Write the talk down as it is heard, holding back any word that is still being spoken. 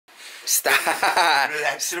Stop.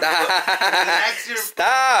 Relax your Stop. foot. Relax your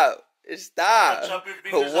Stop. Stop. Chop your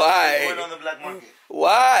fingers Why? off on the black market.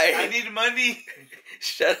 Why? I need money.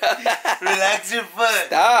 Shut up. Relax your foot.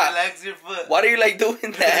 Stop. Relax your foot. Why do you like doing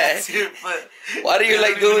that? Relax your foot. Why do you They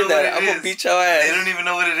like don't even doing know what that? it I'm gonna is. beat your ass. They don't even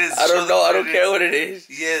know what it is. I don't know. I don't it care is. what it is.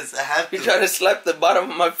 Yes, I have to. You're trying to slap the bottom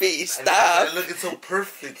of my feet. Stop. I look, it's so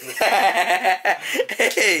perfect.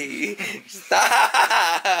 Hey,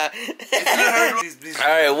 stop. It's gonna hurt. Please. All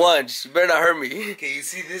right, once. You better not hurt me. Okay, you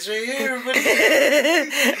see this right here, everybody?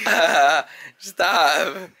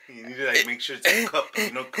 Stop. You need to like make sure it's a cup.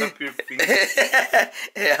 You know, cup your feet.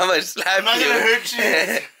 Hey, I'm gonna slap I'm not you. gonna hurt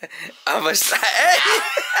you. I'm gonna slap. Hey.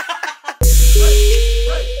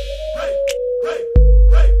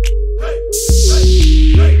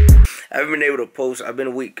 I haven't been able to post. I've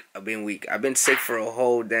been weak. I've been sick for a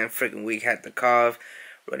whole damn freaking week. Had the cough,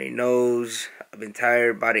 runny nose. I've been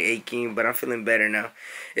tired, body aching, but I'm feeling better now.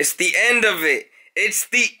 It's the end of it. It's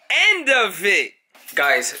the end of it.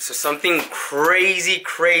 Guys, so something crazy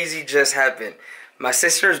just happened. My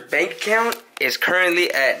sister's bank account is currently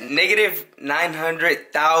at negative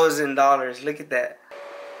 $900,000. Look at that.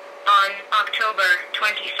 On October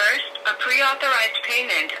 21st, a pre-authorized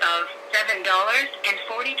payment of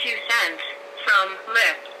 $7.42 from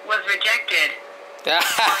Lyft was rejected.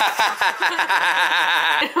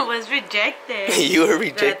 It was rejected. You were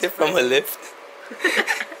rejected That's from a funny. Lyft?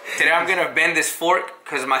 Today I'm gonna bend this fork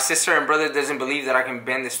because my sister and brother doesn't believe that I can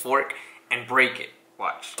bend this fork and break it.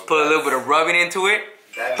 Watch. Put a little bit of rubbing into it.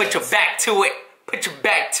 Put your back to it. Put your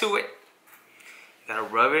back to it. You gotta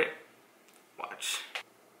rub it. Watch.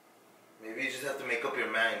 Maybe you just have to make up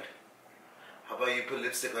your mind. How about you put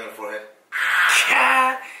lipstick on your forehead?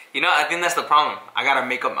 You know, I think that's the problem. I gotta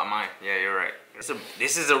make up my mind. Yeah, you're right.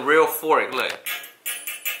 This is a real fork. Look.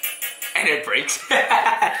 And it breaks.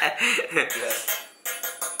 Yes.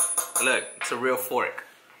 Look, it's a real fork.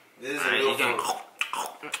 This is a real fork.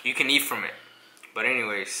 You can eat from it. But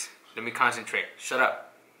anyways, let me concentrate. Shut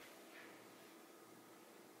up.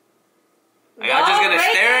 Are y'all just gonna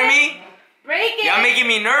stare at me? Break it. Y'all making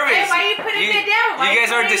me nervous. Hey, why are you putting it down? Why You guys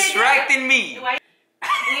you are putting it distracting me. Why-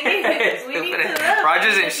 we need to look.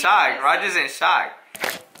 Roger's in shock. Roger's in shock.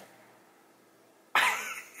 I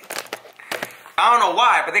don't know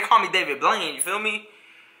why, but they call me David Blaine. You feel me?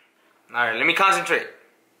 All right, let me concentrate.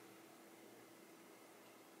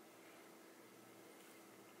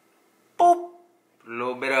 Boop. Put a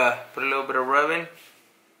little bit of rubbing.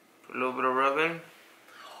 Put a little bit of rubbing.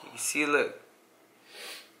 You can see it. Look.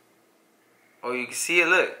 Oh, you can see it.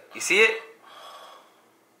 Look. You see it?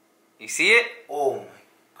 You see it? Oh my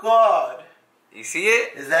God. You see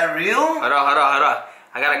it? Is that real? Hold on.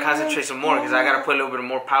 I gotta concentrate some more because I gotta put a little bit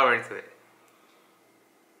more power into it.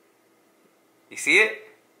 You see it?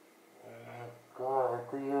 Oh my God, I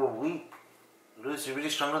think you're weak. Luis, you're really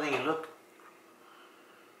stronger than you look.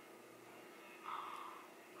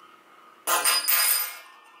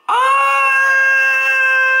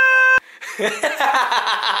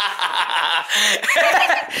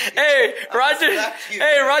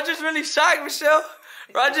 Hey, Roger's really shocked, Michelle.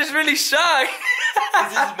 Roger's really shocked. Is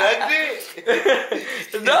this magnet?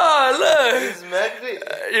 No, look. Is this magnet?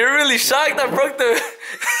 You're really shocked. I broke the.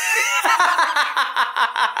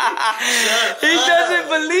 He doesn't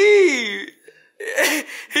believe.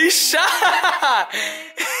 He's shocked.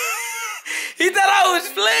 He thought I was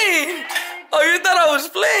playing. Oh, you thought I was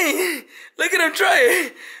playing? Look at him try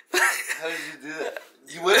it. How did you do that?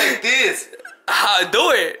 You went like this. How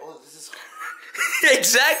do it? Oh, this is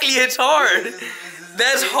Exactly, it's hard.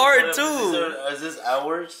 That's hard too. Is this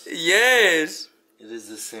ours? Yes. It is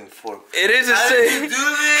the same fork. It is the How same. did you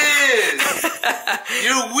do this?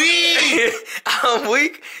 You're weak. I'm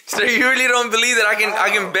weak. So you really don't believe that I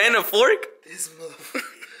can bend a fork? This motherfucker.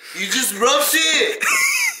 You just rub shit.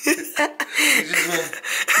 You just went.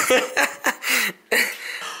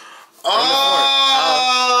 Oh.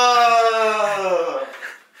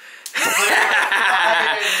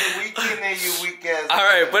 You weak ass. All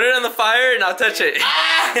right, put it on the fire and I'll touch it.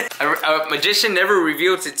 A magician never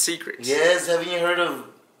reveals its secrets. Yes, haven't you heard of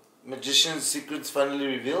Magician's Secrets Finally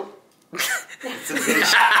Revealed? It's a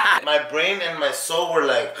bitch. My brain and my soul were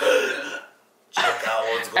like, check out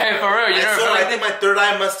what's going on. Hey, for real, you never feel I like think my third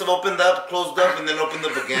eye must have opened up, closed up, and then opened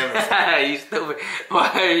up again. Or something. You stupid.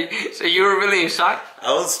 Why? So you were really in shock?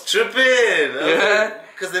 I was tripping.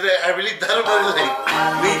 Because I really thought about it. Like,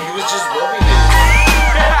 wait, he was just rubbing it.